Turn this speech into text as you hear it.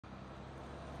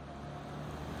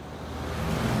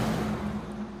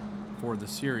For the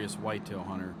serious whitetail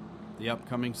hunter, the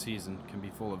upcoming season can be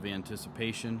full of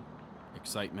anticipation,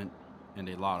 excitement, and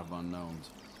a lot of unknowns.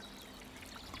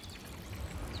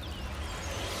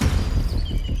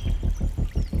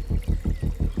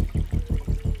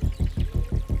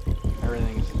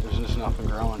 There's just nothing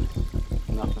growing.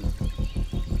 Nothing.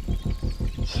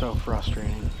 It's so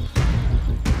frustrating.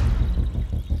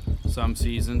 Some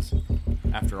seasons,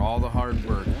 after all the hard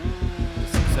work, the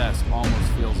success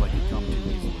almost feels like it comes too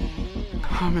easily.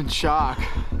 I'm in shock.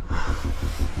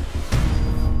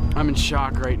 I'm in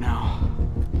shock right now.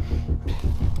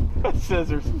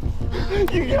 Scissors.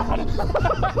 You got it.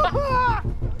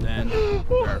 Then,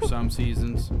 there are some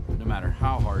seasons, no matter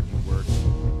how hard you work,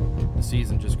 the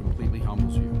season just completely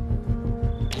humbles you.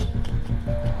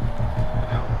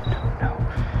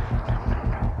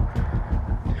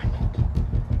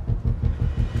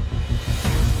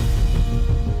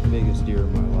 Biggest deer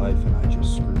of my life, and I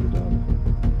just screwed it up.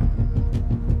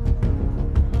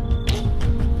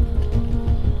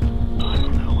 I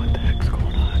don't know what the heck's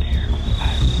going on here.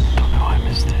 I don't know, I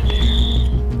missed that deer.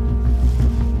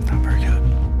 Not very good.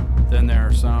 Then there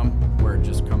are some where it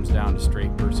just comes down to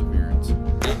straight perseverance.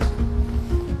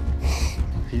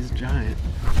 He's giant.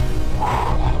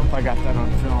 I hope I got that on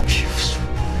film.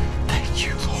 Thank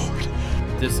you, Lord.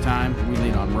 This time, we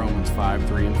lean on Romans 5,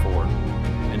 3, and 4.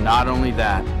 And not only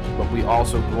that, but we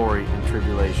also glory in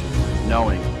tribulation,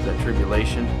 knowing that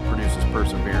tribulation produces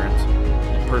perseverance,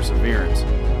 and perseverance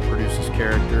produces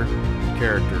character, and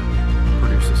character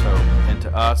produces hope. And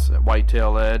to us at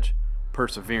Whitetail Edge,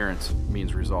 perseverance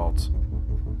means results.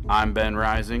 I'm Ben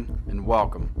Rising, and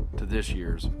welcome to this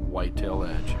year's Whitetail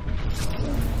Edge.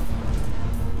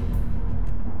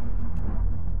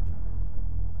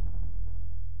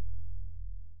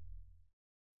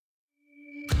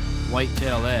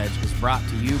 Whitetail Edge is brought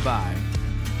to you by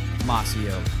Mossy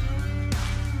Oak,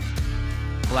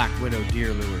 Black Widow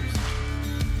Deer Lures,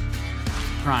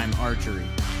 Prime Archery,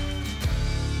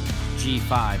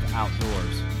 G5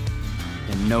 Outdoors,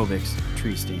 and Novix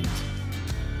Tree Stands.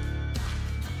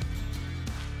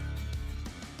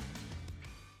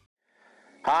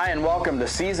 Hi, and welcome to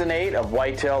Season 8 of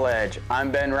Whitetail Edge. I'm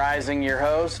Ben Rising, your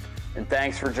host, and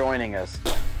thanks for joining us.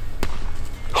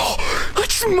 I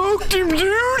smoked him,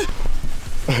 dude!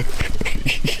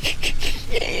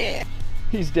 Yeah.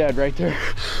 He's dead right there.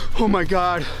 Oh my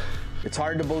God. It's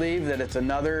hard to believe that it's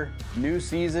another new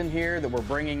season here that we're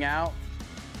bringing out.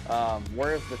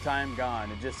 Where's the time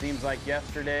gone? It just seems like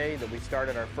yesterday that we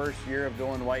started our first year of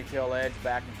doing Whitetail Edge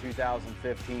back in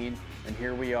 2015, and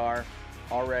here we are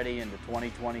already into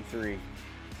 2023.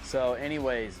 So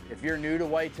anyways, if you're new to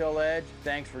Whitetail Edge,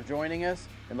 thanks for joining us,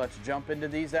 and let's jump into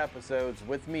these episodes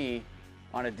with me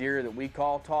on a deer that we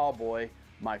call Tall Boy,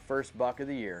 my first buck of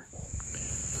the year.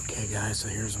 Okay guys, so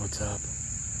here's what's up.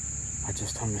 I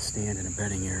just hung a stand in a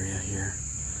bedding area here.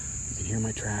 You can hear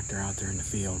my tractor out there in the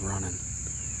field running,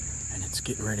 and it's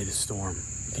getting ready to storm.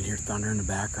 You can hear thunder in the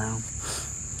background.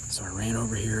 So I ran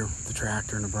over here with the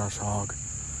tractor and the brush hogged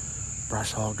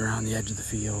around the edge of the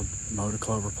field, mowed a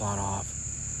clover plot off,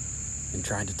 and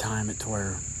tried to time it to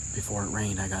where before it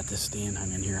rained I got this stand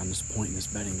hung in here on this point in this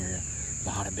bedding area. A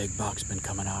lot of big bucks been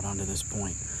coming out onto this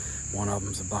point. One of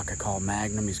them's a buck I call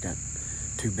Magnum. He's got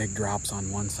 2 big drops on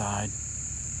one side.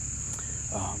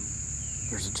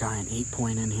 There's a giant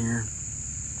 8-point in here.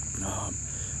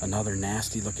 Another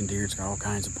nasty looking deer. It's got all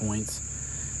kinds of points.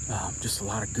 Just a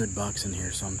lot of good bucks in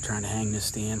here. So I'm trying to hang this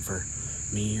stand for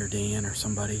me or Dan or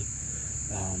somebody,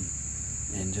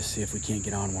 and just see if we can't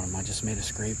get on one of them. I just made a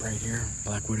scrape right here,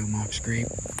 Black Widow mock scrape.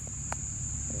 And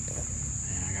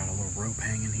I got a little rope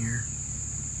hanging here.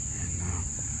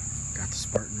 Got the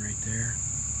Spartan right there.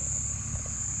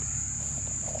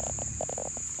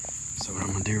 So what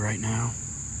I'm gonna do right now,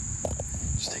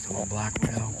 just take a little Black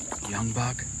Widow, young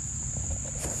buck.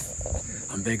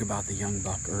 I'm big about the young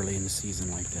buck early in the season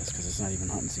like this because it's not even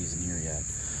hunting season here yet.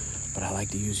 But I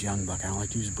like to use young buck. I don't like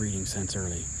to use breeding scents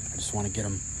early. I just want to get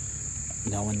them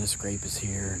knowing the scrape is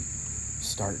here and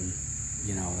starting,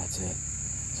 you know, that's it.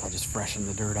 So I just freshen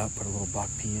the dirt up, put a little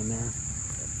buck pee in there.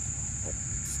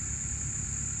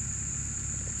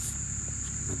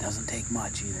 It doesn't take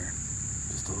much either,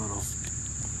 just a little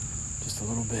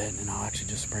bit, and I'll actually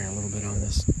just spray a little bit on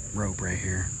this rope right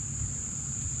here,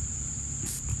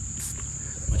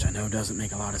 which I know doesn't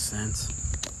make a lot of sense,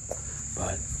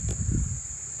 but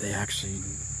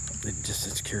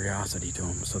it's curiosity to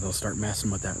them, so they'll start messing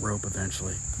with that rope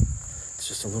eventually. It's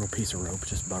just a little piece of rope,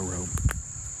 just bow rope.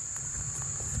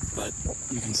 But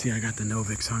you can see I got the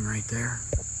Novix hung right there,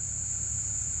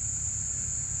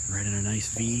 right in a nice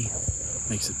V.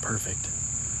 Makes it perfect.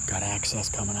 Got access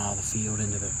coming out of the field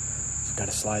into the, it's got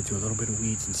to slide through a little bit of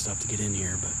weeds and stuff to get in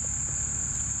here, but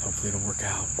hopefully it'll work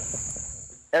out.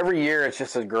 Every year it's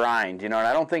just a grind, and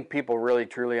I don't think people really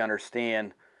truly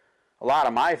understand. A lot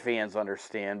of my fans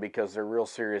understand because they're real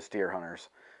serious deer hunters.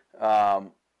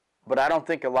 But I don't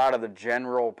think a lot of the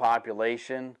general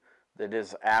population that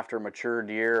is after mature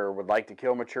deer or would like to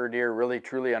kill mature deer really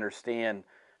truly understand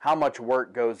how much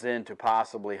work goes into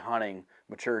possibly hunting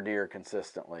mature deer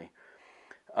consistently.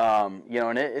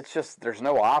 And it's just, there's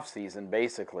no off season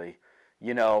basically,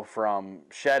 from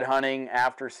shed hunting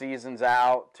after season's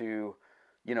out to,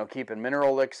 keeping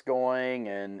mineral licks going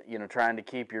and, trying to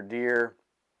keep your deer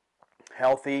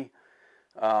healthy,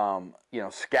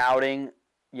 scouting,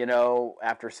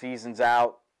 after season's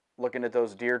out, looking at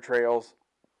those deer trails,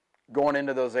 going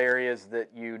into those areas that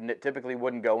you typically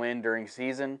wouldn't go in during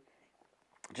season.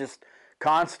 Just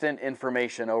constant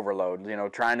information overload,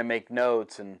 trying to make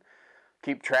notes and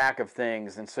keep track of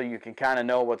things, and so you can kind of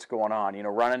know what's going on,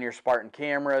 running your Spartan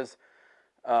cameras,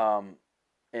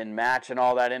 and matching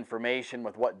all that information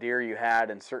with what deer you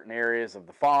had in certain areas of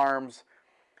the farms,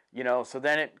 so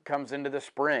then it comes into the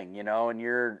spring, and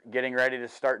you're getting ready to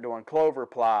start doing clover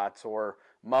plots or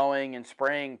mowing and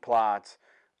spraying plots,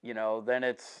 then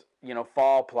it's,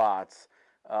 fall plots,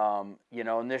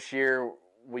 and this year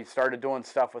we started doing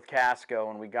stuff with Casco,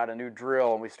 and we got a new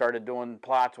drill, and we started doing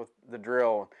plots with the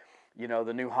drill,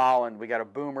 the New Holland. We got a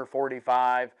Boomer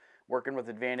 45, working with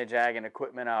Advantage Ag and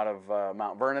Equipment out of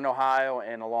Mount Vernon, Ohio,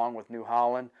 and along with New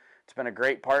Holland. It's been a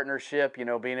great partnership,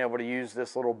 being able to use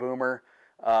this little Boomer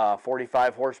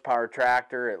 45 horsepower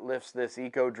tractor. It lifts this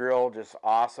eco drill just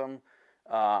awesome.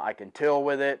 I can till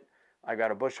with it. I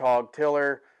got a bush hog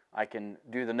tiller. I can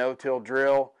do the no-till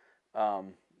drill.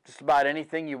 Just about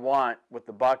anything you want with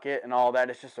the bucket and all that.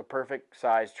 It's just a perfect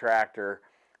size tractor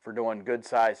for doing good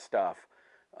size stuff.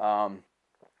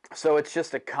 So it's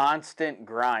just a constant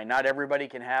grind. Not everybody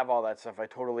can have all that stuff. I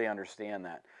totally understand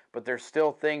that. But there's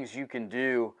still things you can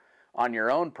do on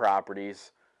your own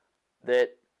properties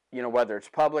that, whether it's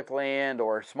public land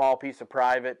or a small piece of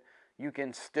private, you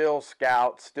can still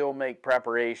scout, still make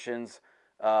preparations,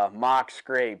 mock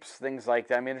scrapes, things like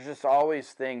that. I mean, there's just always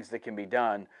things that can be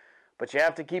done. But you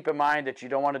have to keep in mind that you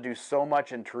don't want to do so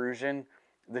much intrusion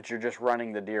that you're just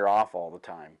running the deer off all the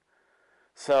time.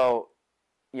 So,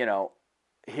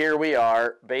 here we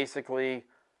are basically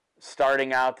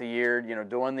starting out the year,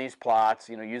 doing these plots,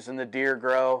 using the Deer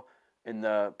Grow in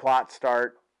the plot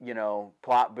start,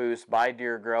 plot boost by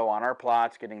Deer Grow on our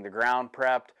plots, getting the ground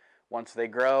prepped. Once they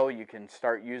grow, you can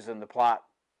start using the plot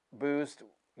boost,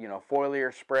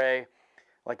 foliar spray.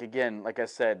 Like I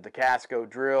said, the Casco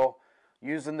drill,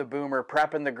 using the Boomer,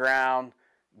 prepping the ground,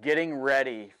 getting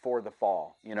ready for the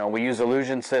fall. We use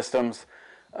Illusion Systems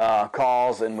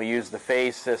calls, and we use the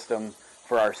phase system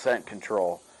for our scent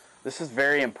control. This is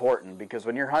very important because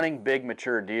when you're hunting big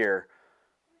mature deer,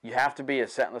 you have to be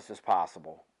as scentless as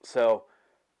possible. So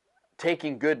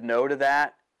taking good note of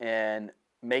that and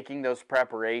making those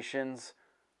preparations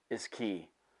is key.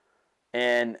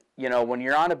 And when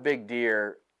you're on a big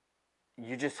deer,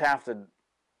 you just have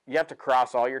to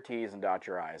cross all your T's and dot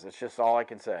your I's. That's just all I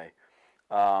can say.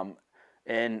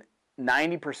 And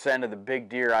 90% of the big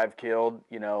deer I've killed,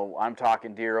 I'm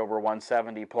talking deer over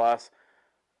 170 plus,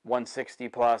 160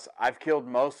 plus, I've killed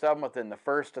most of them within the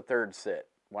first to third sit.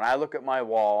 When I look at my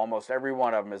wall, almost every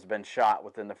one of them has been shot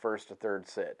within the first to third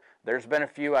sit. There's been a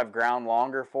few I've ground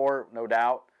longer for, no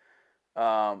doubt,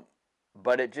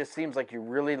 but it just seems like you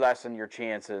really lessen your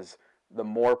chances the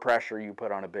more pressure you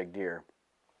put on a big deer.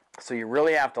 So you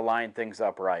really have to line things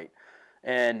up right.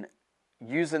 And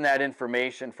using that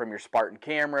information from your Spartan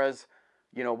cameras,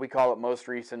 we call it most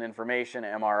recent information,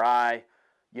 MRI,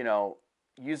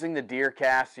 using the deer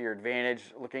cast to your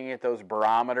advantage, looking at those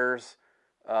barometers,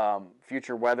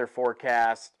 future weather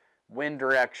forecast, wind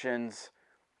directions,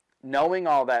 knowing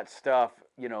all that stuff,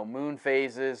 moon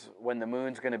phases, when the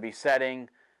moon's going to be setting,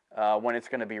 when it's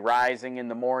going to be rising in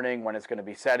the morning, when it's going to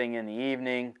be setting in the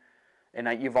evening.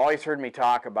 And you've always heard me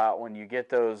talk about when you get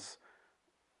those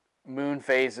moon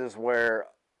phases where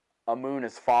a moon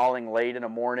is falling late in the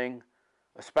morning,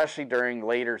 especially during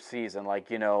later season, like,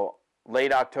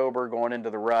 late October going into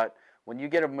the rut, when you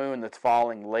get a moon that's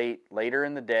falling later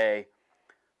in the day,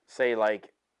 say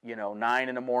 9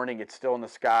 in the morning, it's still in the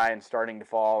sky and starting to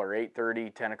fall, or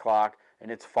 8:30, 10 o'clock, and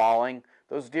it's falling,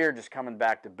 those deer are just coming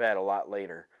back to bed a lot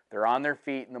later. They're on their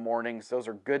feet in the mornings. Those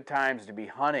are good times to be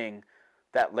hunting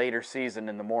that later season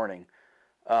in the morning.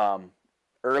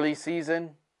 Early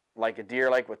season, like a deer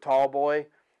like with Tall Boy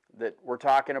that we're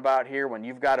talking about here, when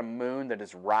you've got a moon that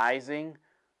is rising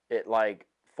at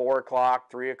 4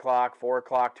 o'clock, 3 o'clock, 4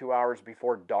 o'clock, 2 hours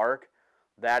before dark,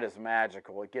 that is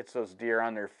magical. It gets those deer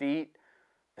on their feet,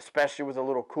 especially with a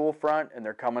little cool front, and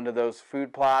they're coming to those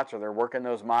food plots, or they're working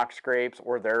those mock scrapes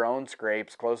or their own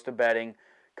scrapes close to bedding,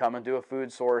 coming to a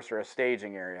food source or a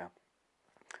staging area.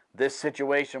 This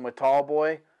situation with Tall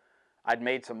Boy, I'd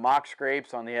made some mock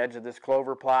scrapes on the edge of this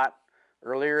clover plot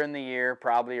earlier in the year,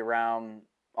 probably around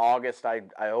August. I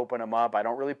open them up. I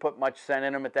don't really put much scent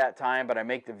in them at that time, but I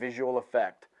make the visual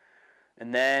effect.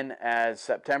 And then as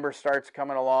September starts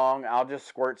coming along, I'll just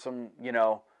squirt some,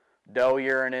 doe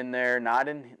urine in there, not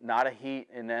a heat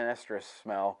and estrus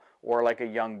smell or like a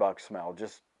young buck smell.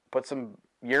 Just put some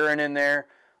urine in there.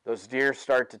 Those deer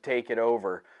start to take it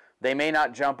over. They may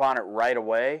not jump on it right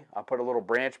away. I'll put a little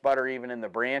branch butter even in the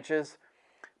branches.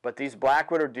 But these Black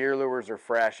Widow deer lures are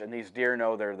fresh, and these deer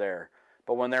know they're there.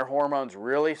 But when their hormones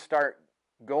really start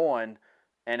going,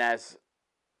 and as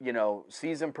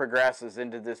season progresses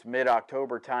into this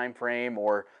mid-October time frame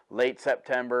or late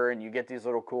September, and you get these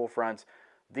little cool fronts,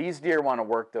 these deer want to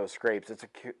work those scrapes.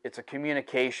 It's a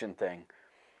communication thing.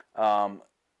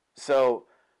 So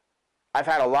I've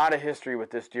had a lot of history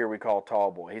with this deer we call Tall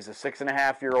Boy. He's a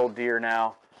 6.5-year-old deer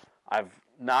now. I've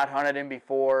not hunted him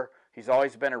before. He's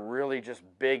always been a really just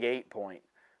big 8-point.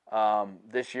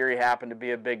 This year he happened to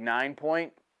be a big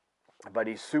 9-point, but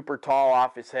he's super tall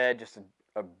off his head, just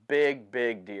a big,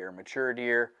 big deer, mature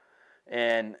deer.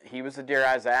 And he was the deer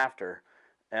I was after,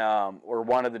 or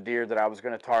one of the deer that I was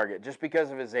going to target, just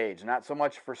because of his age. Not so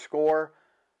much for score,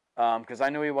 because I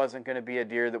knew he wasn't going to be a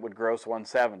deer that would gross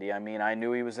 170. I mean, I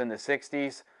knew he was in the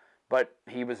 60s, but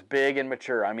he was big and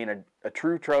mature. I mean, a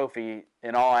true trophy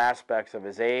in all aspects of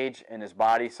his age and his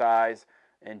body size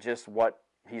and just what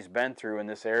he's been through in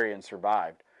this area and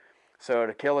survived. So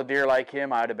to kill a deer like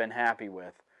him, I would have been happy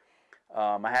with.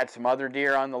 I had some other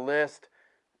deer on the list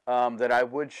that I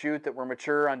would shoot that were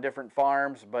mature on different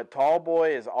farms, but Tall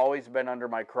Boy has always been under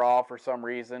my craw for some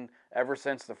reason, ever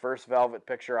since the first velvet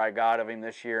picture I got of him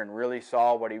this year and really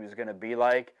saw what he was going to be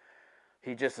like.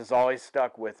 He just has always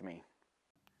stuck with me.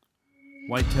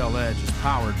 Whitetail Edge is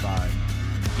powered by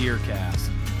DeerCast,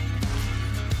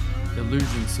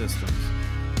 Illusion Systems,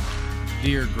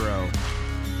 Deer Grow,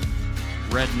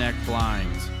 Redneck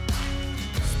Blinds,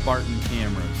 Spartan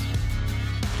Cameras,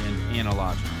 and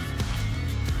Analogic.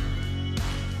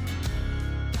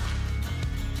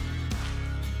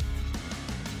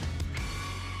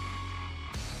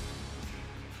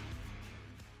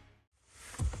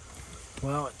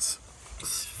 Well, it's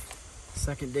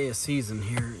second day of season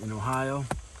here in Ohio.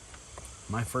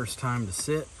 My first time to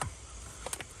sit.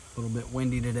 A little bit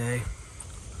windy today.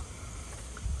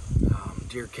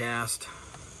 DeerCast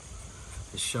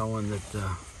is showing that the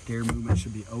deer movement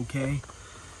should be okay,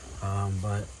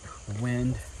 but the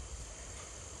wind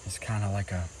is kind of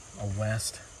like a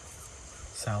west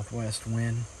southwest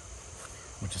wind,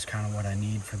 which is kind of what I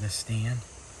need for this stand.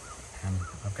 And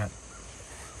I've got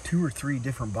 2 or 3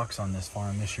 different bucks on this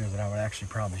farm this year that I would actually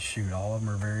probably shoot. All of them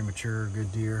are very mature,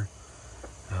 good deer.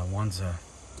 One's a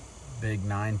big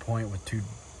 9-point with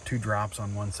two drops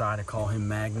on one side. I call him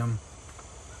Magnum.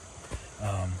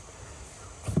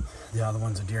 The other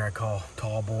one's a deer I call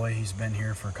Tall Boy. He's been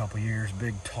here for a couple years.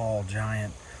 Big, tall,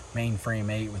 giant mainframe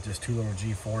 8 with just 2 little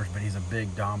G4s, but he's a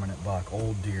big, dominant buck.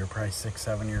 Old deer, probably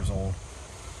 6-7 years old.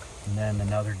 And then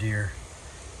another deer,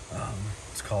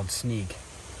 it's called Sneak.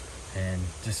 And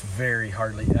just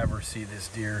hardly ever see this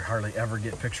deer, hardly ever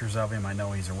get pictures of him. I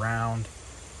know he's around,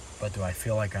 but do I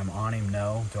feel like I'm on him?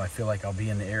 No. Do I feel like I'll be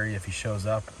in the area if he shows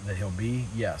up that he'll be?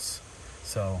 Yes.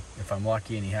 So if I'm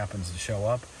lucky and he happens to show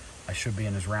up, I should be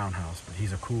in his roundhouse, but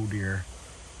he's a cool deer.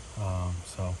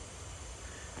 So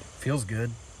feels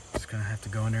good. Just gonna have to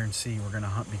go in there and see. We're gonna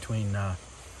hunt between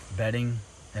bedding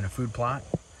and a food plot.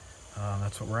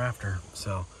 That's what we're after.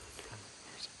 So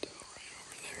there's a doe right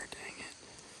over there. Dang it.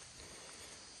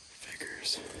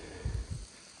 Figures.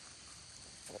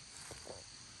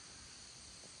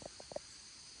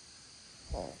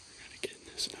 Gotta get in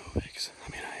the snow eggs.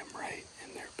 I mean, I am right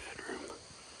in their bedroom.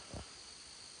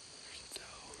 There's a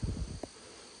doe.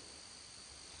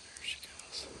 There she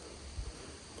goes.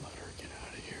 Let her get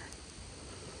out of here.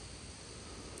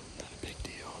 Not a big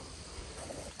deal.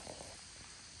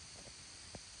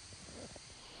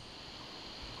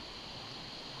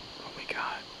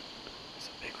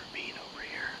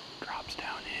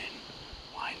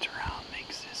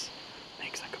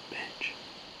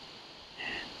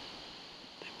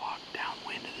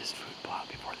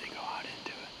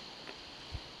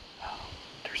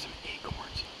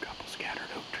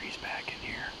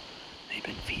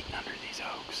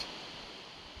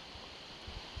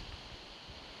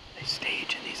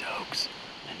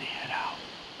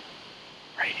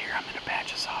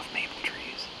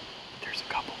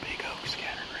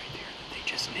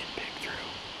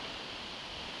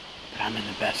 I'm in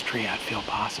the best tree I feel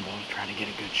possible to try to get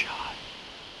a good shot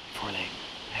before they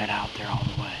head out there all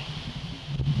the way.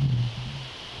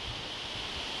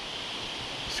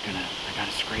 I got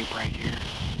a scrape right here.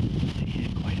 They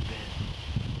hit quite a bit.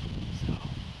 So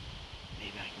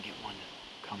maybe I can get one to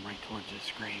come right towards this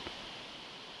scrape.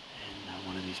 And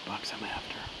one of these bucks I'm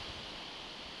after.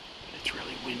 But it's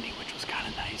really windy, which was kind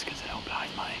of nice because it helped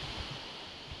hide my,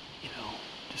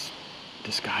 just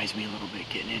disguise me a little bit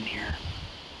getting in here.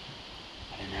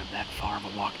 I didn't have that far of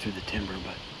a walk through the timber,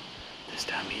 but this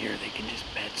time of year they can just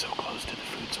bed so close to the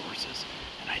food sources.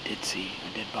 And I did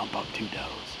bump up 2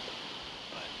 does.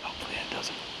 But hopefully I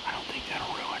don't think that'll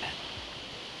ruin it.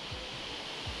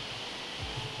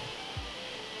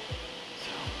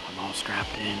 So I'm all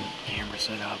strapped in, camera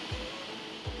set up,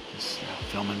 just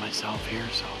filming myself here,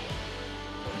 so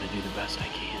I'm gonna do the best I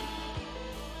can.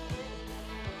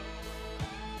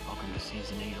 Welcome to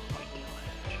season 8 of Whitetail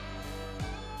Edge.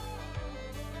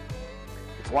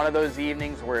 It's one of those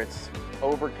evenings where it's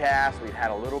overcast. We've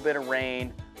had a little bit of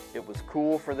rain. It was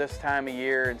cool for this time of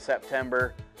year in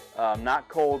September. Not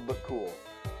cold, but cool.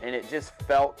 And it just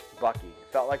felt bucky.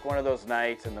 It felt like one of those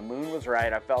nights, and the moon was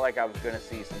right. I felt like I was going to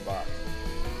see some bucks.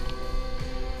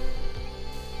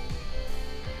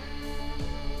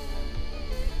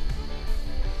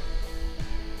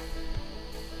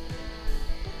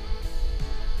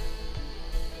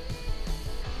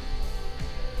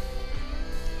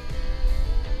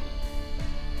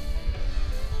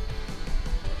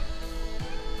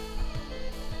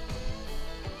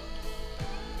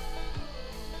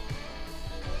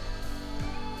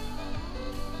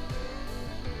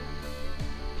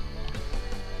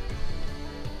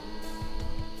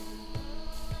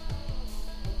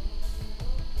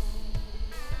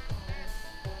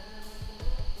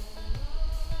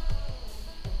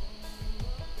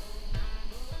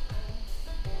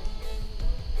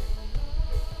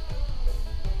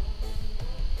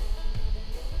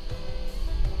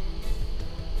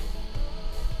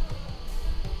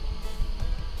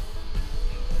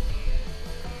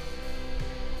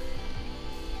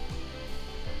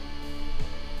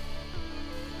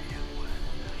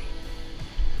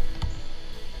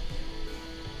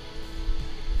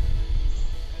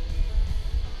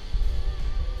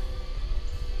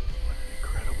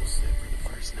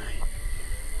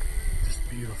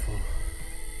 Beautiful,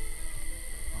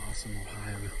 awesome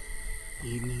Ohio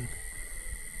evening.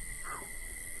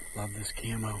 Love this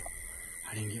camo.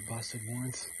 I didn't get busted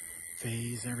once.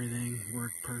 Phase, everything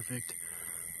worked perfect.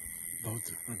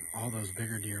 All those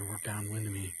bigger deer worked downwind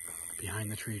of me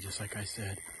behind the tree, just like I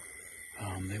said.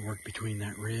 They worked between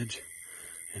that ridge,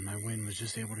 and my wind was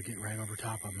just able to get right over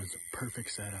top of them. It's a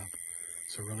perfect setup.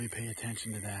 So really pay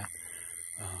attention to that.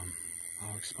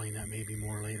 I'll explain that maybe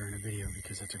more later in a video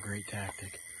because that's a great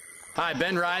tactic. Hi,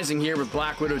 Ben Rising here with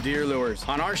Black Widow Deer Lures.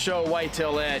 On our show,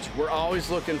 Whitetail Edge, we're always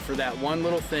looking for that one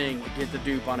little thing to get the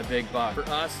dupe on a big buck. For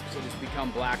us, it has become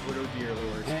Black Widow Deer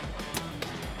Lures.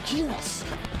 Yes!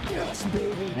 Yes,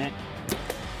 baby!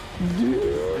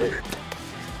 Dude!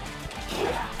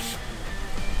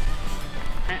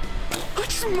 I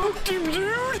smoked him,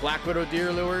 dude! Black Widow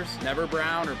Deer Lures, never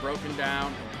brown or broken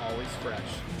down, always fresh.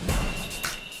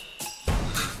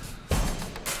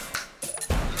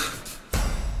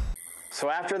 So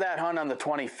after that hunt on the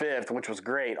 25th, which was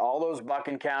great, all those buck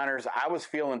encounters, I was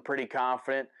feeling pretty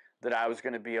confident that I was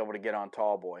going to be able to get on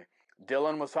Tall Boy.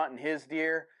 Dylan was hunting his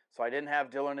deer, so I didn't have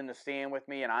Dylan in the stand with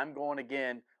me, and I'm going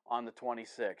again on the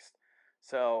 26th.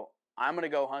 So I'm going to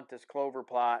go hunt this clover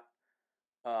plot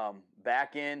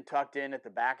tucked in at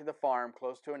the back of the farm,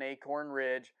 close to an acorn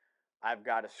ridge. I've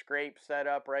got a scrape set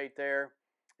up right there,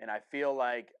 and I feel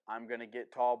like I'm going to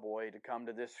get Tall Boy to come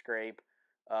to this scrape.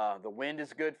 The wind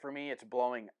is good for me. It's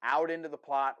blowing out into the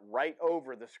plot right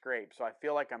over the scrape. So I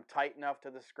feel like I'm tight enough to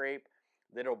the scrape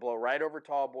that it'll blow right over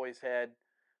Tall Boy's head,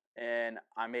 and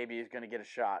I maybe is going to get a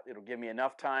shot. It'll give me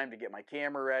enough time to get my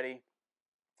camera ready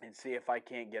and see if I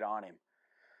can't get on him.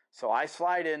 So I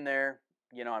slide in there.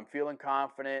 I'm feeling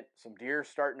confident. Some deer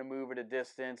starting to move at a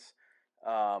distance.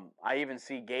 I even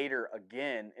see Gator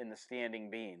again in the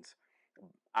standing beans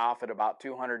off at about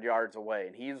 200 yards away,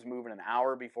 and he was moving an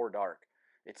hour before dark.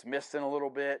 It's misting a little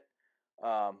bit.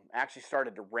 Actually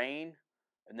started to rain,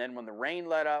 and then when the rain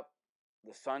let up,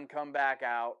 the sun come back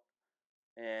out,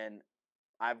 and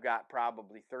I've got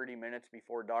probably 30 minutes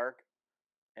before dark,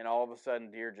 and all of a sudden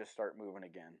deer just start moving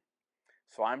again.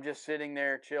 So I'm just sitting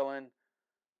there chilling,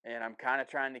 and I'm kind of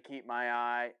trying to keep my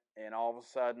eye, and all of a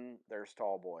sudden there's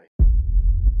Tall Boy.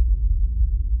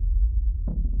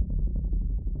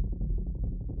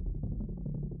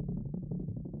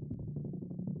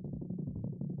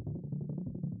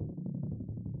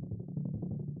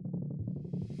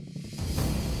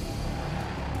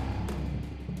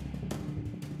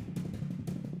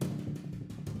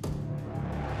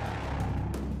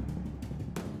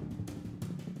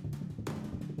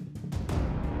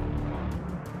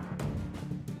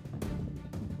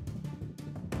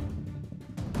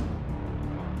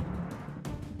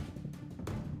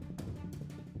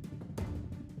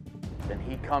 and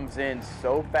he comes in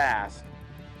so fast.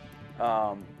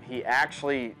 He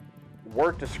actually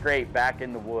worked a scrape back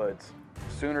in the woods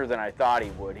sooner than I thought he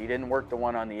would. He didn't work the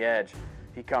one on the edge.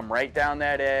 He come right down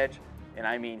that edge, and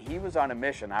I mean, he was on a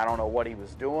mission. I don't know what he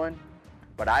was doing,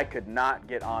 but I could not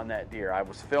get on that deer. I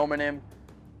was filming him.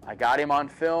 I got him on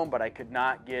film, but I couldn't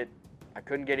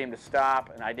get him to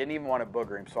stop, and I didn't even want to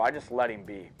booger him, so I just let him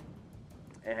be.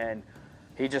 And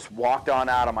he just walked on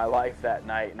out of my life that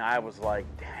night, and I was like,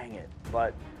 dang it.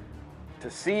 But to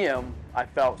see him, I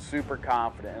felt super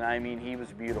confident, and I mean, he was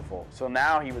beautiful. So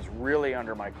now he was really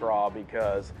under my craw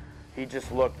because he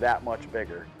just looked that much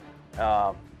bigger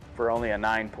for only a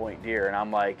 9-point deer, and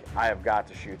I'm like, I have got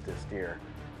to shoot this deer.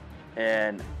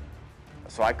 And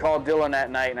so I called Dylan that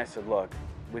night, and I said, look,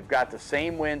 we've got the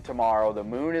same wind tomorrow. The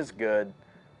moon is good.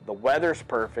 The weather's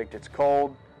perfect. It's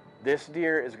cold. This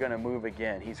deer is going to move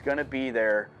again. He's going to be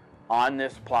there on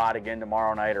this plot again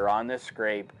tomorrow night or on this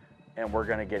scrape, and we're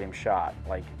going to get him shot.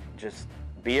 Like, just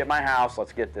be at my house.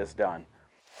 Let's get this done.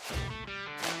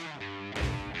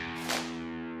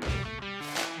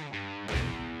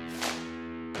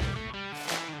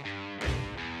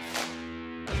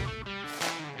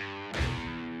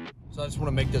 So I just want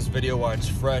to make this video while it's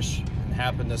fresh and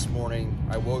happened this morning.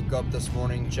 I woke up this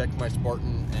morning, checked my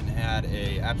Spartan, and had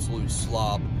a absolute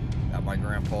slob at my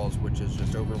grandpa's, which is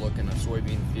just overlooking a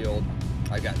soybean field.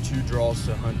 I got 2 draws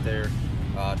to hunt there.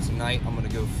 Tonight I'm going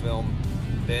to go film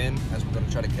Ben as we're going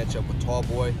to try to catch up with Tall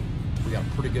Boy. We got a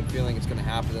pretty good feeling it's going to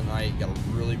happen tonight. Got a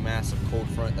really massive cold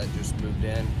front that just moved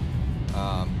in.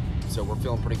 So we're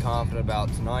feeling pretty confident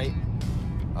about tonight.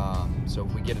 So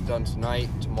if we get it done tonight,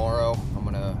 tomorrow I'm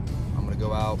gonna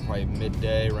go out probably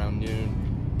midday around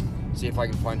noon, see if I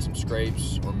can find some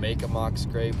scrapes or make a mock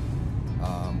scrape,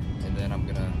 and then I'm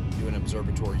gonna do an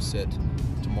observatory sit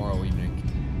tomorrow evening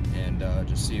and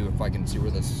just see if I can see where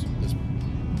this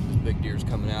big deer's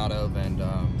coming out of, and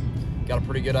got a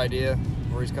pretty good idea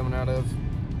where he's coming out of,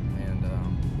 and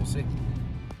we'll see.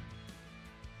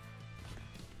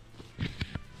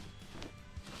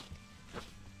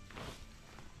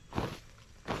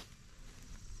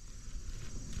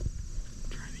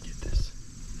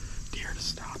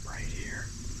 Stop right here.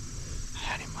 I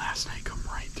had him last night come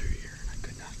right through here, and I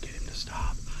could not get him to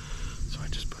stop. So I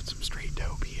just put some straight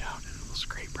doe pea out and a little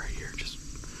scrape right here, just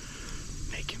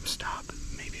make him stop.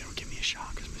 Maybe it'll give me a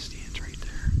shot because my stand's right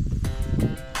there.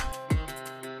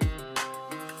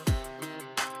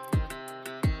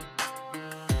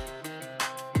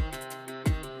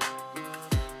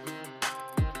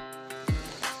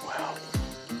 Well,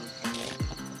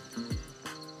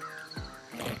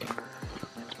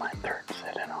 it's my 3rd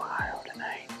sit in Ohio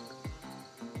tonight,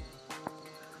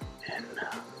 and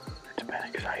it's been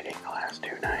exciting the last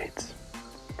 2 nights.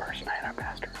 First night I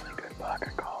passed a really good buck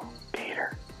I call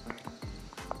Gator.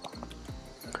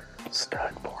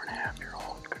 Stud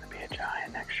 4.5-year-old, going to be a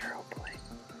giant next year hopefully.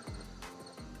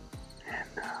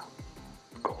 And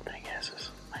cool thing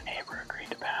is my neighbor agreed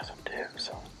to pass him too,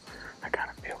 so I kind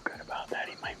of feel good about that.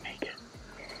 He might make it.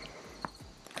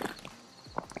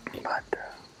 But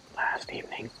last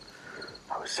evening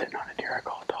I was sitting on a deer I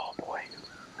called Tall Boy.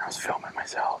 I was filming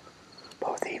myself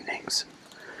both evenings.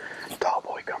 Tall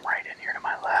Boy come right in here to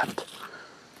my left,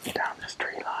 down this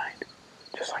tree line,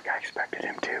 just like I expected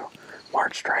him to.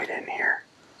 Marched right in here,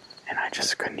 and I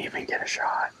just couldn't even get a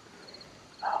shot.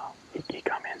 He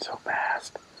come in so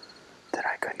fast that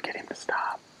I couldn't get him to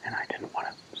stop, and I didn't want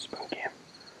to spook him.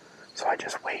 So I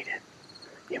just waited.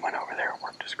 He went over there and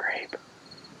worked a scrape.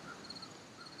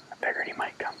 I figured he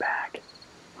might come back,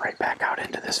 right back out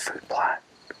into this food plot.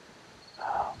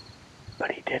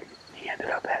 But he didn't. He ended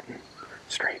up heading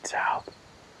straight south,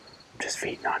 just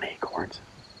feeding on acorns.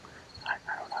 I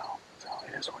don't know, so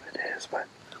it is what it is, but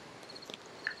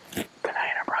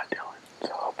tonight I brought Dylan,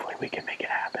 so hopefully we can make it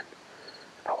happen.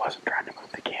 If I wasn't trying to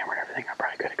move the camera and everything, I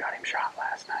probably could have got him shot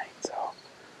last night, so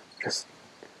just,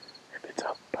 if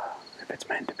it's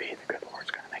meant to be, the good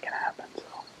Lord's going to make it happen, so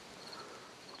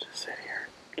we'll just sit here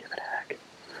and give it a heck.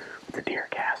 The deer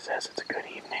cast says it's a good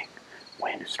evening,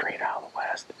 wind is straight out of the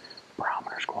west,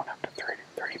 barometer's going up to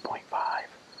 30.5,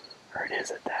 or it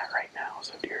is at that right now,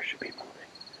 so deer should be moving.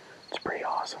 It's pretty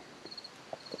awesome.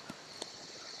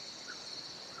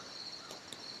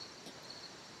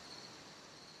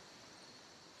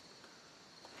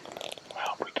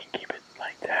 Well, if we can keep it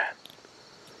like that,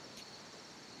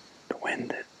 the wind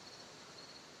that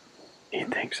he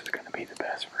thinks is going to be the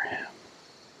best for him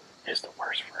is the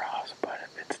worst for us, but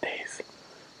if it stays,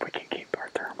 if we can keep our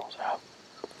thermals up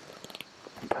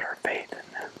and put our faith in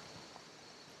the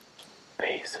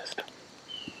phase system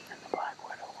and the Black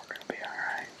Widow, we're going to be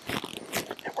alright.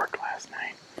 It worked last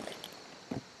night.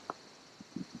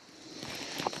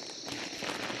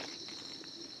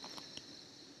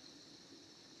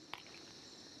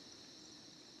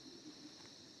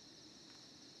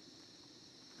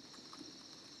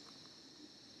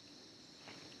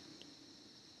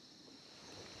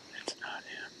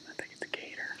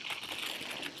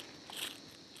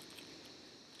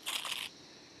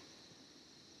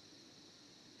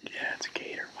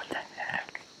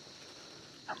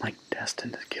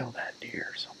 destined to kill that deer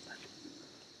or something.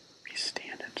 He's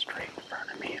standing straight in front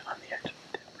of me on the edge of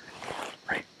the timber,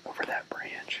 right over that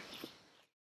branch.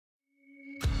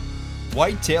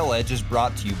 Whitetail Edge is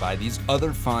brought to you by these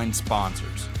other fine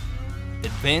sponsors: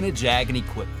 Advantage Ag and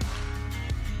Equipment,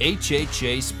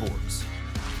 HHA Sports,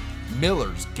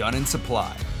 Miller's Gun and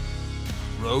Supply,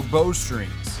 Rogue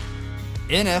Bowstrings,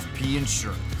 NFP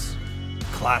Insurance,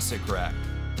 Classic Rack,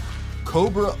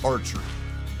 Cobra Archery,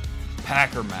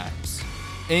 Packer Max,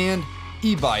 and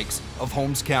E-Bikes of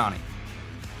Holmes County.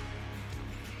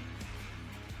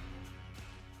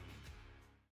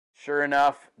 Sure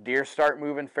enough, deer start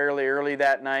moving fairly early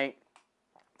that night.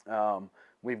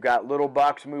 We've got little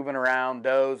bucks moving around,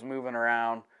 does moving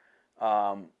around,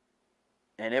 and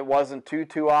it wasn't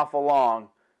too awful long.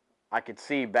 I could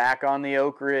see back on the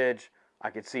Oak Ridge, I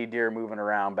could see deer moving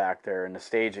around back there in the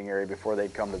staging area before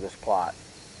they'd come to this plot.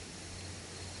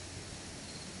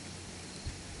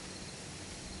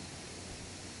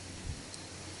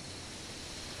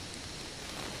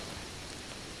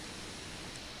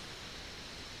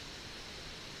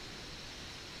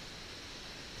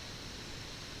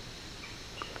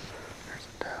 There's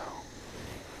a doe.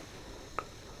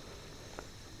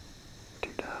 2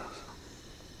 does.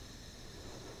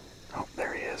 Oh,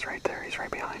 there he is right there. He's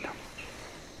right behind him.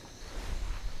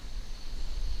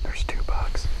 There's 2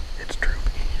 bucks. It's Droop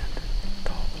and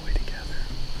Tall Boy together.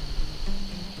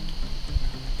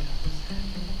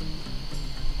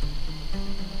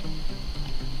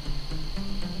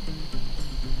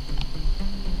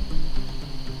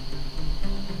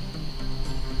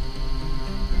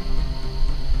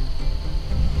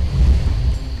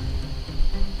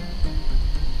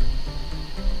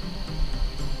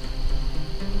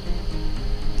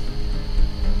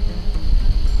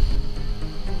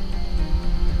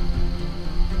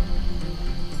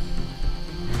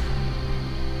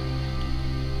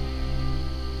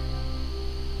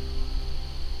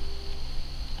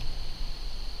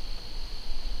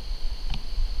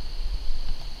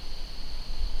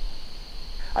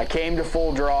 I came to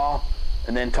full draw,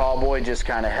 and then Tall Boy just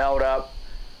kind of held up,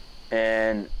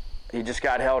 and he just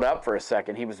got held up for a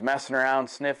second. He was messing around,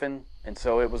 sniffing, and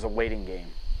so it was a waiting game.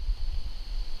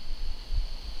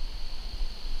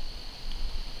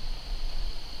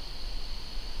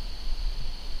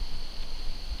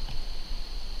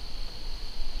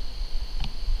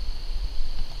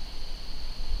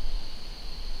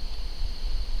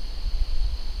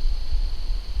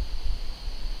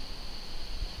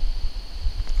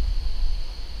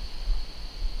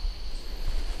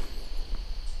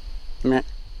 Meh.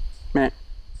 Meh.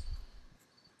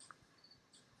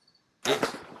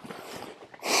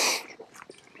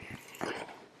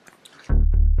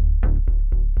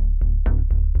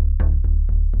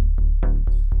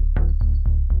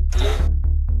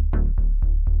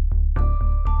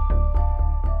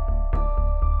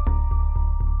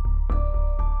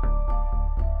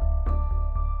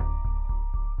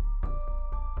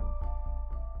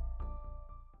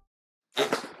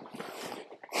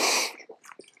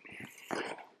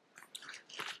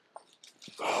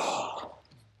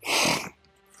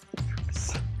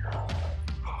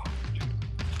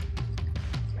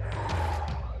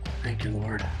 Thank you,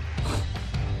 Lord.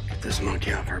 Get this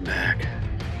monkey off our back.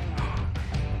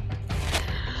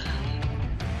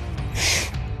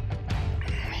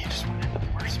 He just went into the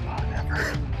worst spot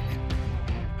ever.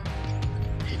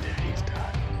 He did. He's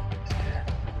done. He's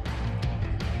dead.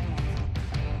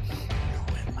 He'll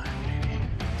win my baby.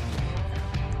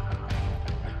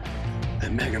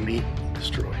 That mega meat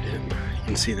destroyed him. You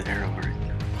can see the arrow right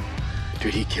there.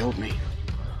 Dude, he killed me.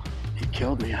 He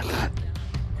killed me. I thought.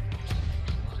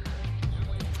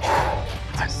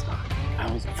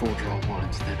 I was full draw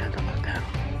once, then had to let down.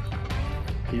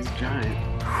 He's giant.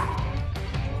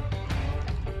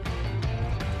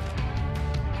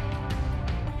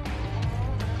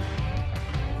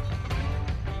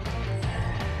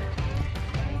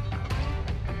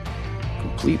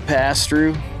 Complete pass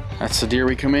through. That's the deer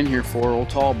we come in here for, old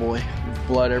Tall Boy. There's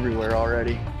blood everywhere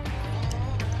already.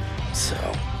 So,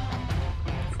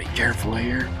 be careful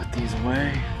here, put these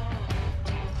away.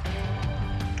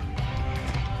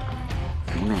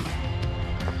 I'm gonna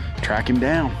track him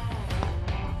down.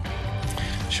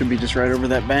 Should be just right over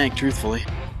that bank, truthfully.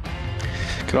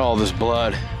 Look at all this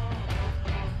blood.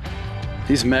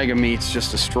 These mega meats just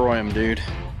destroy him, dude.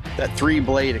 That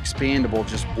 3-blade expandable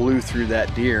just blew through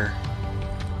that deer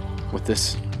with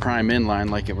this prime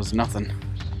inline like it was nothing.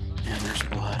 And there's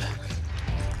blood.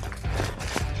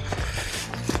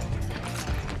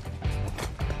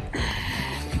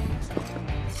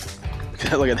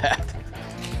 Look at that.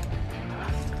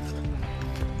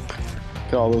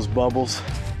 Look at all those bubbles.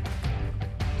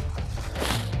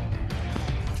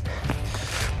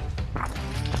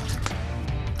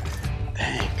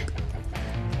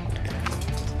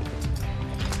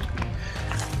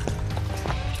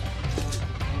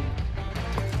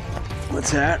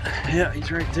 it's at. Yeah,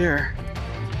 he's right there.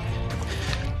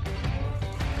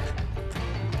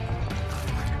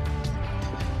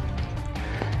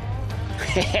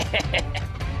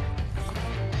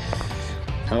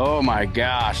 Oh my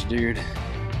gosh, dude.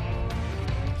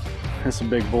 That's a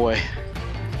big boy.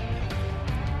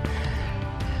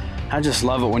 I just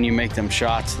love it when you make them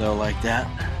shots though like that.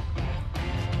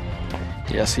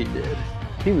 Yes, he did.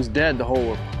 He was dead the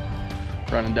whole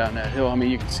running down that hill. I mean,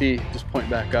 you can see, just point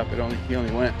back up, he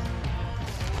only went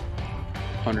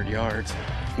 100 yards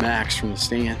max from the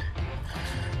stand.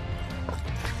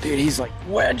 Dude, he's like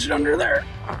wedged under there.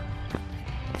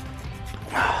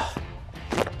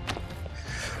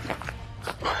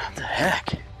 What the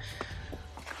heck?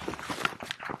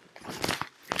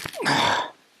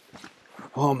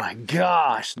 Oh my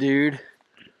gosh, dude.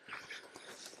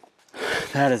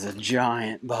 That is a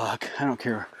giant buck. I don't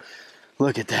care.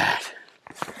 Look at that.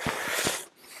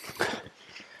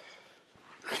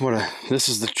 This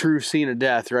is the true scene of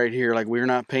death right here. Like, we're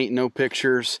not painting no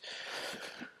pictures.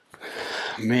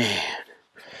 Man.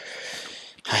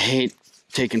 I hate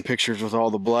taking pictures with all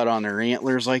the blood on their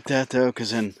antlers like that though, because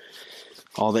then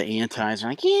all the antis are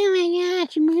like, oh my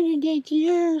gosh, you murdered that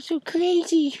deer, so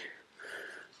crazy.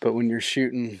 But when you're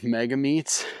shooting mega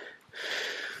meats,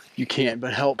 you can't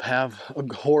but help have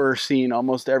a horror scene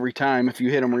almost every time if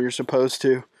you hit them where you're supposed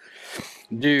to.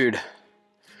 Dude,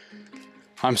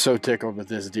 I'm so tickled with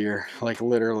this deer. Like,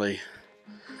 literally,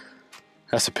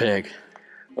 that's a pig.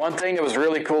 One thing that was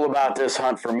really cool about this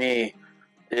hunt for me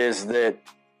is that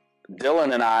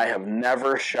Dylan and I have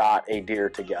never shot a deer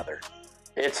together.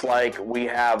 It's like we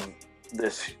have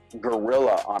this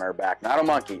gorilla on our back. Not a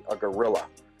monkey, a gorilla.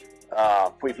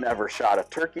 We've never shot a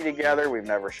turkey together. We've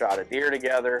never shot a deer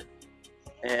together.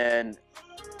 And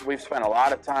we've spent a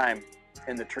lot of time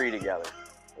in the tree together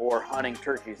or hunting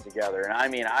turkeys together. And I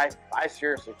mean, I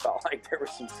seriously felt like there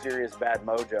was some serious bad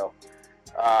mojo.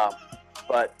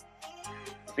 But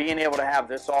being able to have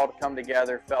this all to come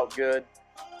together felt good.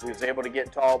 We was able to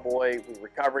get Tall Boy. We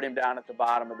recovered him down at the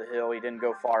bottom of the hill. He didn't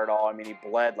go far at all. I mean, he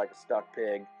bled like a stuck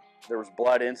pig. There was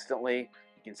blood instantly.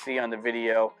 You can see on the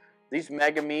video. These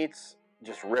mega meats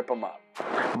just rip them up.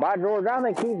 By George, I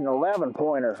think he's an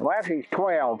 11-pointer. Well, actually, he's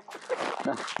 12.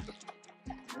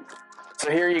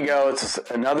 So here you go. It's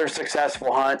another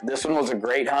successful hunt. This one was a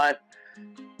great hunt.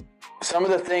 Some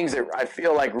of the things that I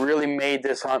feel like really made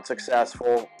this hunt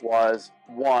successful was,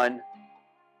 one,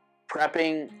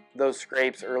 prepping those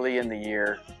scrapes early in the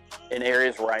year in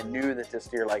areas where I knew that this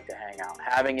deer liked to hang out.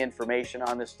 Having information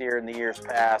on this deer in the years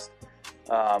past,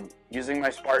 using my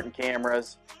Spartan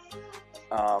cameras,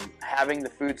 having the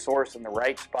food source in the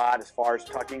right spot as far as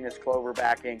tucking this clover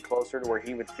back in closer to where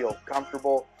he would feel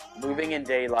comfortable, moving in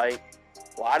daylight.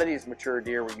 A lot of these mature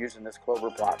deer were using this clover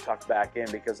plot tucked back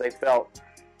in because they felt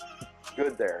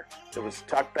good there. It was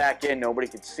tucked back in. Nobody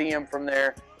could see them from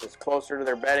there. It was closer to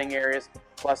their bedding areas.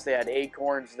 Plus, they had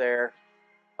acorns there.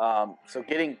 So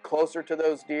getting closer to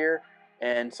those deer,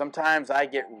 and sometimes I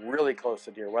get really close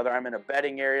to deer, whether I'm in a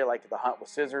bedding area like the hunt with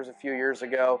scissors a few years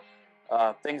ago,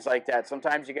 things like that.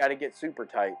 Sometimes you got to get super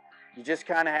tight. You just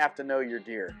kind of have to know your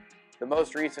deer. The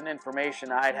most recent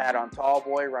information I'd had on Tall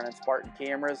Boy running Spartan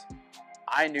cameras,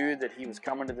 I knew that he was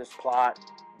coming to this plot,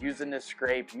 using this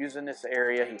scrape, using this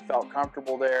area. He felt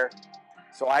comfortable there.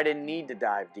 So I didn't need to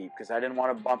dive deep because I didn't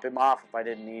want to bump him off if I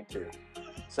didn't need to.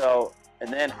 So,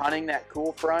 and then hunting that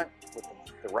cool front with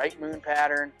the right moon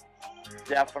pattern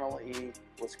definitely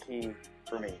was key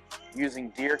for me. Using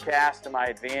deer cast to my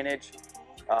advantage,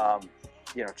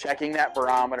 you know, checking that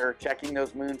barometer, checking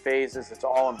those moon phases. It's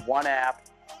all in one app.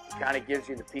 It kind of gives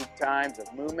you the peak times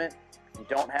of movement. If you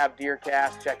don't have deer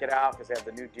cast, check it out because they have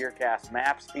the new deer cast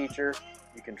maps feature.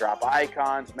 You can drop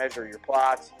icons, measure your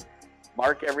plots,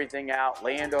 mark everything out,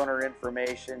 landowner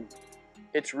information.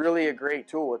 It's really a great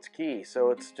tool. It's key.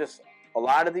 So it's just a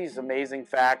lot of these amazing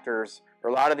factors, or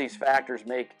a lot of these factors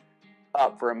make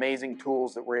up for amazing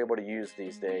tools that we're able to use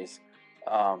these days.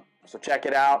 So check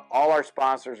it out. All our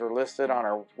sponsors are listed on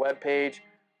our webpage,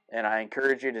 and I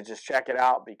encourage you to just check it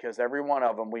out because every one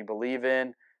of them we believe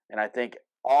in, and I think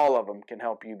all of them can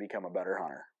help you become a better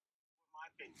hunter.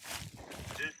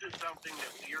 This is something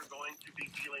that we are going to be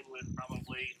dealing with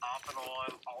probably off and on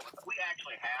all the time. We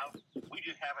actually have. We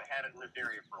just haven't had it in this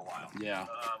area for a while. Yeah.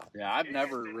 Yeah, I've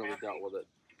never really dealt with it.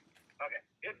 Okay.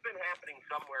 It's been happening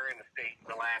somewhere in the state in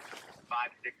the last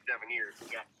 5, 6, 7 years. We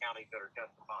got counties that are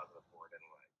testing positive for it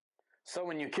anyway. So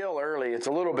when you kill early, it's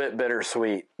a little bit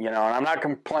bittersweet, you know, and I'm not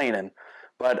complaining,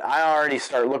 but I already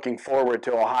start looking forward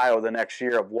to Ohio the next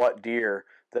year of what deer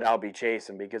that I'll be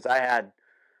chasing because I had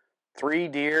 3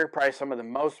 deer, probably some of the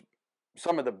most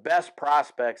some of the best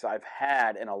prospects I've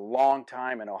had in a long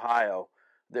time in Ohio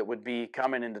that would be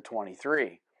coming into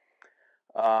 23.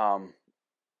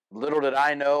 Little did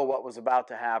I know what was about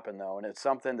to happen, though, and it's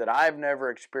something that I've never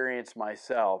experienced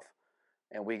myself,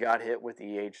 and we got hit with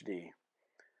EHD.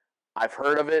 I've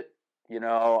heard of it.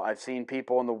 I've seen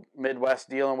people in the Midwest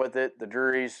dealing with it, the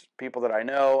Drury's, people that I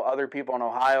know, other people in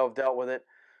Ohio have dealt with it,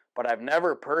 but I've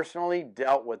never personally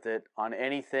dealt with it on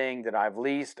anything that I've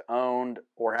leased, owned,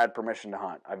 or had permission to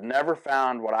hunt. I've never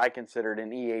found what I considered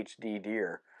an EHD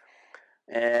deer.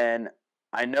 And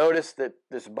I noticed that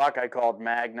this buck I called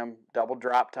Magnum, double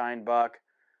drop tine buck,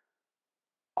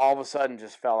 all of a sudden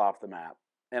just fell off the map.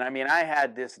 And I mean, I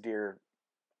had this deer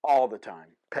all the time,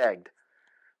 pegged.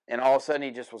 And all of a sudden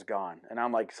he just was gone. And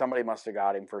I'm like, somebody must have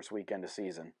got him first weekend of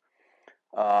season.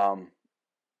 And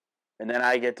then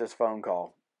I get this phone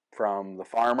call from the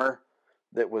farmer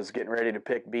that was getting ready to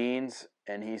pick beans.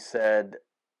 And he said,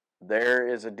 there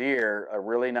is a deer, a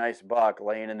really nice buck,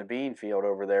 laying in the bean field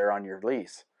over there on your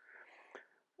lease.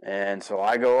 And so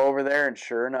I go over there, and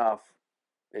sure enough,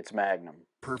 it's Magnum.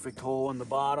 Perfect hole in the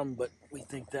bottom, but we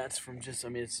think that's from just, I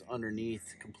mean, it's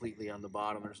underneath, completely on the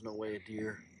bottom. There's no way a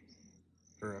deer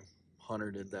or a hunter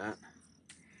did that.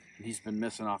 And he's been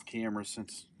missing off camera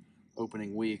since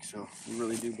opening week, so we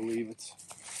really do believe it's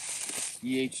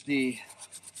EHD.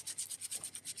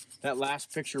 That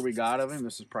last picture we got of him,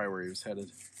 this is probably where he was headed,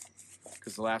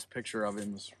 because the last picture of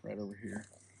him was right over here.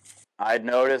 I'd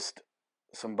noticed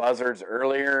some buzzards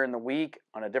earlier in the week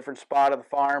on a different spot of the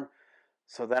farm,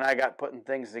 so then I got putting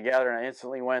things together, and I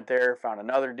instantly went there, found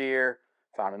another deer,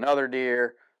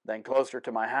 then closer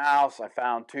to my house I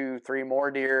found 2-3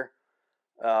 more deer.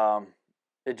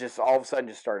 It just all of a sudden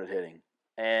just started hitting,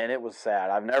 and it was sad.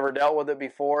 I've never dealt with it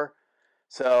before,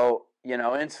 so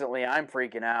instantly I'm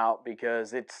freaking out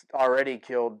because it's already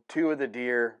killed 2 of the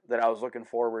deer that I was looking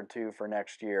forward to for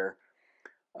next year.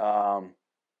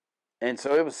 And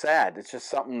so it was sad. It's just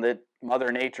something that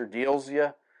Mother Nature deals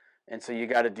you, and so you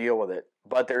got to deal with it.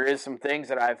 But there is some things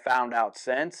that I've found out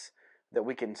since that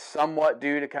we can somewhat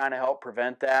do to kind of help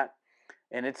prevent that.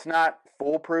 And it's not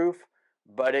foolproof,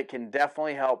 but it can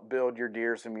definitely help build your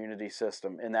deer's immunity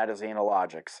system, and that is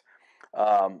analogics.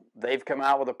 They've come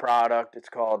out with a product. It's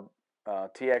called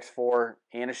TX4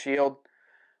 Antishield,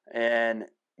 and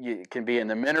it can be in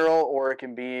the mineral, or it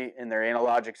can be in their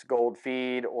Analogics Gold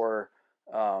feed, or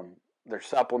their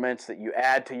supplements that you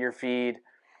add to your feed.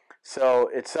 So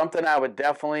it's something I would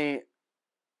definitely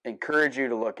encourage you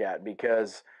to look at,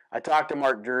 because I talked to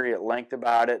Mark Drury at length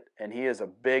about it, and he is a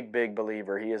big, big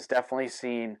believer. He has definitely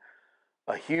seen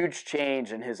a huge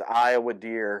change in his Iowa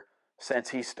deer since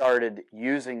he started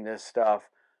using this stuff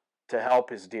to help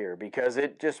his deer, because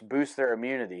it just boosts their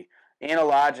immunity.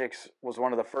 Analogics was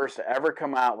one of the first to ever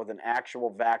come out with an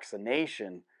actual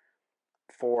vaccination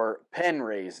for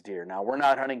pen-raised deer. Now, we're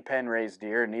not hunting pen-raised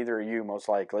deer, neither are you most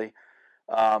likely,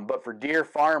 but for deer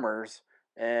farmers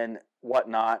and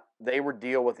whatnot, they would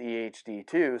deal with EHD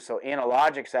too. So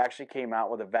Analogics actually came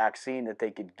out with a vaccine that they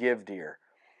could give deer,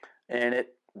 and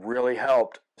it really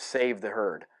helped save the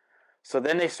herd. So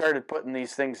then they started putting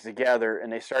these things together,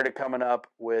 and they started coming up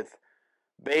with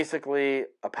basically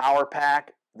a power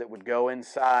pack that would go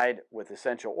inside with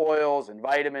essential oils and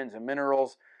vitamins and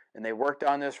minerals. And they worked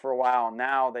on this for a while.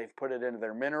 Now they've put it into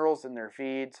their minerals and their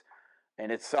feeds, and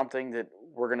it's something that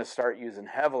we're going to start using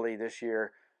heavily this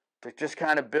year to just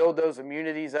kind of build those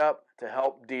immunities up to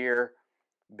help deer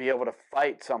be able to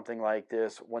fight something like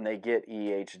this when they get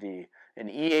EHD. And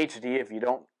EHD, if you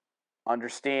don't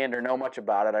understand or know much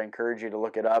about it, I encourage you to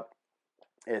look it up.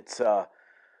 It's a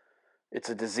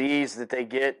disease that they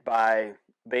get by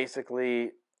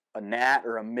basically a gnat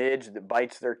or a midge that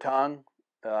bites their tongue.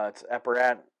 It's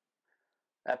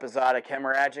episodic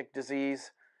hemorrhagic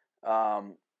disease.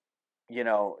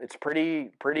 It's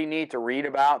pretty neat to read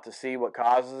about, to see what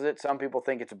causes it. Some people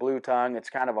think it's blue tongue. It's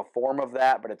kind of a form of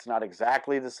that, but it's not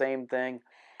exactly the same thing.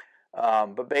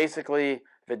 But basically,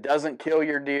 if it doesn't kill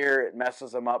your deer, it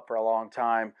messes them up for a long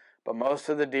time. But most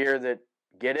of the deer that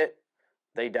get it,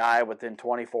 they die within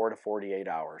 24 to 48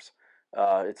 hours.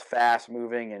 It's fast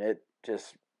moving, and it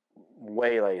just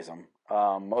waylays them.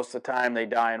 Most of the time they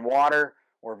die in water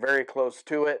or very close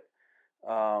to it,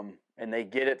 and they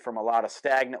get it from a lot of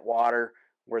stagnant water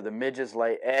where the midges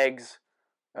lay eggs,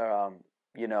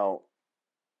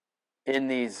 in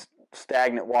these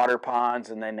stagnant water ponds,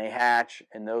 and then they hatch,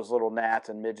 and those little gnats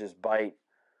and midges bite,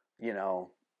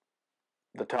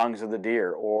 the tongues of the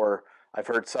deer, or I've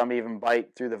heard some even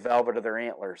bite through the velvet of their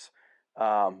antlers.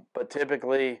 But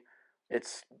typically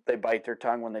they bite their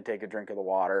tongue when they take a drink of the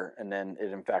water, and then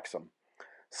it infects them.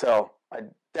 So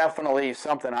definitely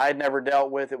something I'd never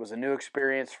dealt with. It was a new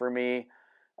experience for me,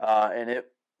 and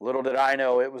little did I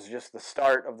know it was just the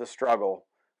start of the struggle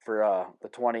for the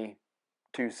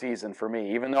 22 season for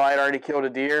me. Even though I'd already killed a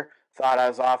deer, thought I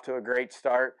was off to a great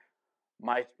start,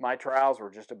 my trials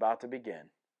were just about to begin.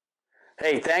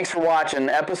 Hey, thanks for watching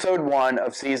episode 1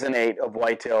 of season 8 of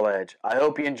Whitetail Edge. I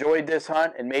hope you enjoyed this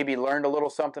hunt and maybe learned a little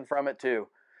something from it too.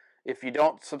 If you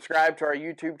don't subscribe to our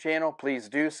YouTube channel, please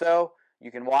do so.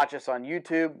 You can watch us on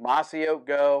YouTube, Mossy Oak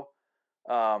Go,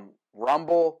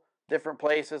 Rumble, different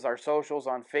places, our socials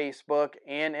on Facebook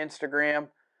and Instagram,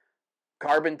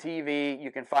 Carbon TV.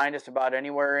 You can find us about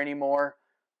anywhere anymore.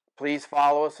 Please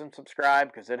follow us and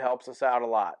subscribe because it helps us out a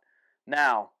lot.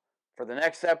 Now, for the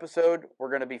next episode, we're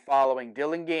going to be following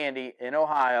Dylan Gandy in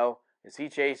Ohio as he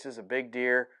chases a big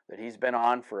deer that he's been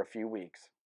on for a few weeks.